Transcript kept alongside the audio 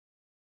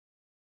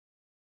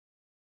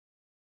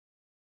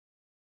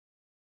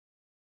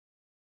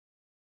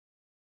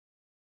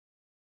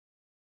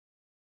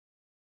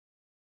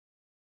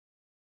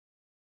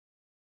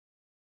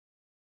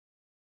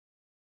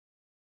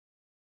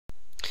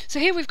So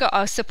here we've got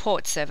our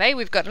support survey.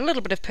 We've got a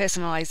little bit of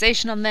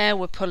personalization on there.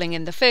 We're pulling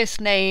in the first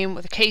name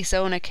with a case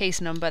owner, case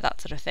number, that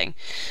sort of thing.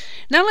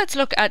 Now let's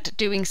look at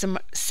doing some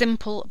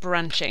simple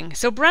branching.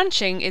 So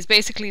branching is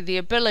basically the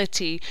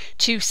ability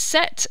to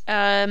set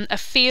a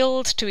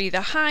field to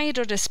either hide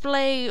or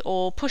display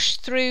or push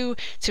through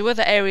to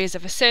other areas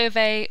of a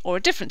survey or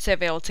a different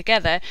survey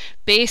altogether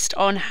based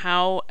on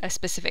how a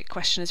specific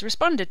question is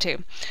responded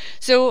to.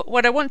 So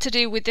what I want to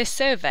do with this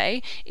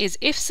survey is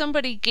if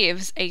somebody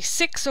gives a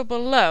 6 or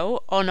below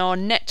on our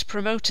Net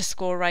Promoter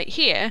Score right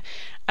here,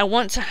 I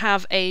want to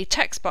have a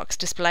text box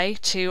display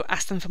to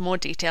ask them for more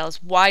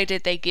details. Why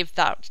did they give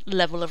that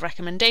level of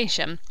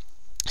recommendation?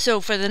 So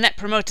for the Net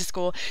Promoter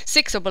Score,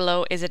 6 or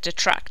below is a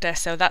detractor,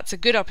 so that's a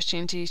good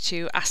opportunity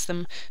to ask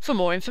them for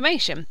more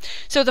information.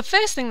 So the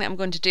first thing that I'm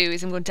going to do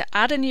is I'm going to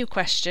add a new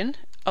question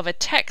of a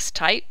text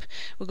type.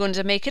 We're going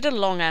to make it a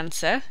long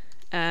answer,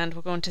 and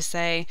we're going to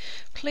say,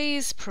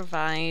 please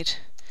provide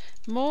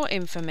more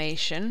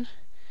information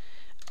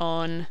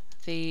on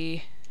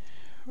the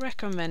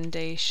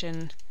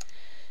recommendation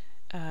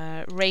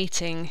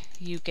rating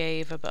you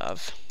gave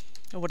above,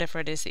 or whatever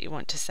it is that you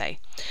want to say.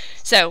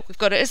 So we've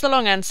got it as the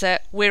long answer.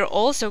 We're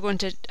also going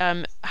to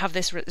have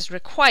this as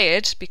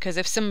required, because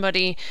if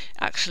somebody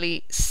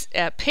actually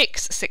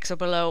picks 6 or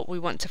below, we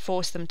want to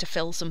force them to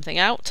fill something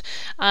out.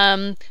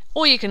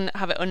 Or you can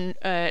have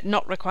it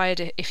not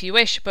required if you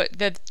wish, but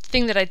the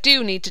thing that I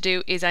do need to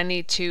do is I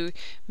need to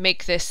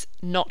make this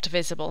not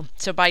visible.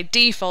 So by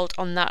default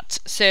on that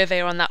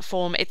survey or on that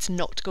form, it's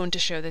not going to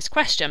show this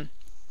question.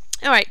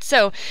 Alright,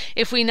 so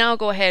if we now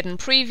go ahead and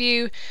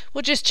preview,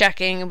 we're just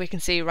checking and we can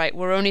see, right,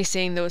 we're only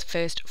seeing those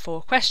first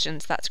 4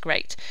 questions. That's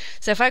great.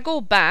 So if I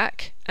go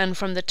back and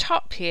from the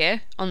top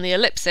here on the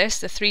ellipsis,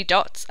 the 3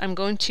 dots, I'm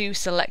going to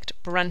select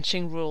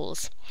branching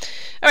rules.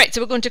 Alright,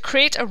 so we're going to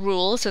create a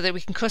rule so that we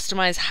can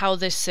customize how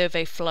this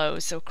survey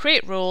flows. So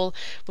create rule,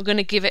 we're going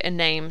to give it a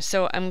name.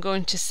 So I'm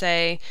going to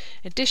say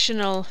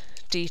additional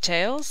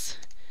details,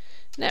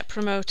 Net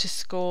Promoter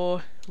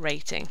Score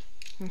rating.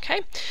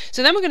 Okay,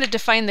 so then we're going to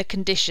define the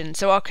condition.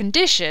 So our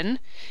condition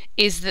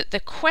is that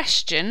the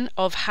question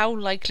of how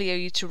likely are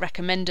you to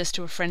recommend us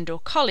to a friend or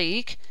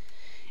colleague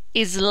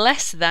is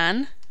less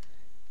than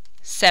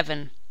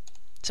 7.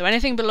 So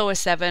anything below a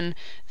 7,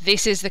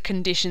 this is the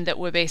condition that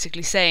we're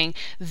basically saying,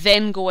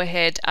 then go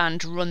ahead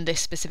and run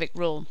this specific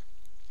rule.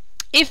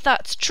 If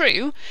that's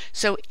true,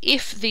 so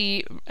if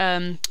the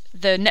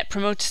Net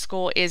Promoter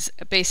Score is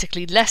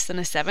basically less than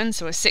a 7,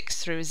 so a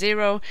 6 through a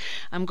 0,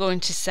 I'm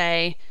going to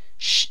say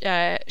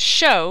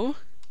show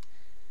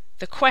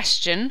the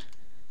question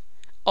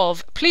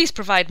of please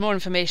provide more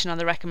information on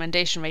the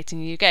recommendation rating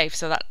you gave,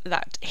 so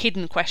that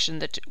hidden question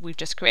that we've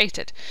just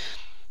created.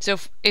 So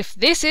if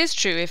this is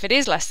true, if it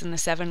is less than a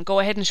 7,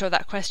 go ahead and show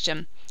that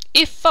question.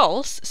 If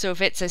false, so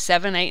if it's a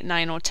 7, 8,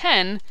 9 or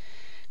 10,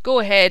 go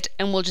ahead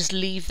and we'll just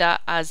leave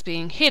that as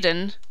being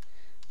hidden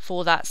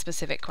for that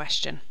specific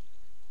question.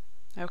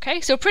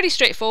 Okay, so pretty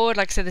straightforward.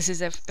 Like I said, this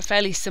is a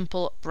fairly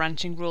simple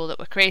branching rule that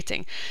we're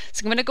creating.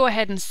 So I'm going to go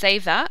ahead and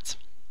save that.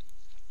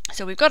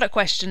 So we've got a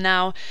question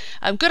now.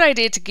 A good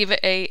idea to give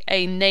it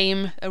a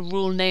name, a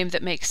rule name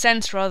that makes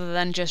sense rather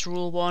than just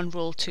rule 1,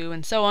 rule 2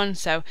 and so on.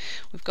 So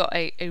we've got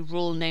a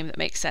rule name that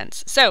makes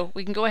sense. So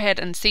we can go ahead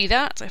and see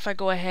that. If I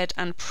go ahead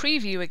and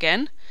preview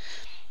again,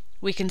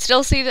 we can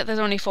still see that there's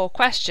only 4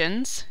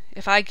 questions.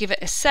 If I give it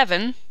a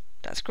 7,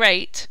 that's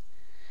great.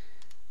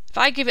 If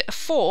I give it a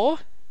 4,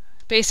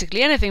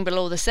 basically anything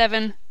below the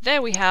 7,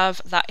 there we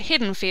have that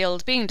hidden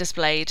field being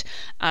displayed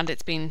and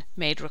it's been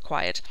made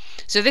required.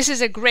 So this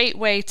is a great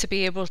way to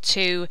be able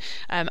to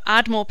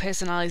add more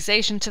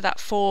personalization to that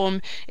form.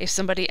 If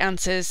somebody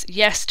answers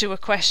yes to a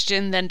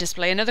question, then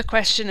display another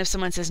question. If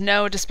someone says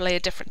no, display a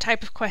different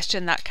type of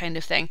question, that kind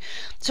of thing.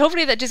 So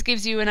hopefully that just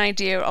gives you an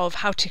idea of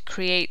how to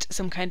create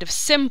some kind of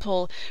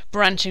simple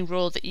branching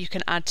rule that you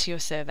can add to your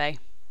survey.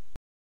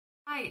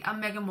 Hi, I'm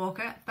Megan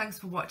Walker. Thanks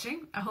for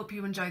watching. I hope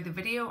you enjoyed the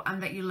video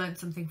and that you learned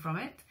something from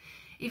it.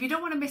 If you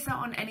don't want to miss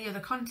out on any other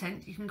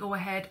content, you can go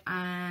ahead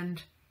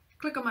and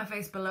click on my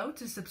face below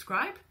to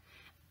subscribe.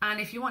 And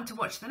if you want to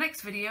watch the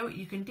next video,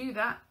 you can do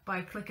that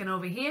by clicking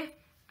over here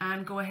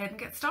and go ahead and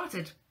get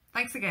started.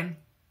 Thanks again.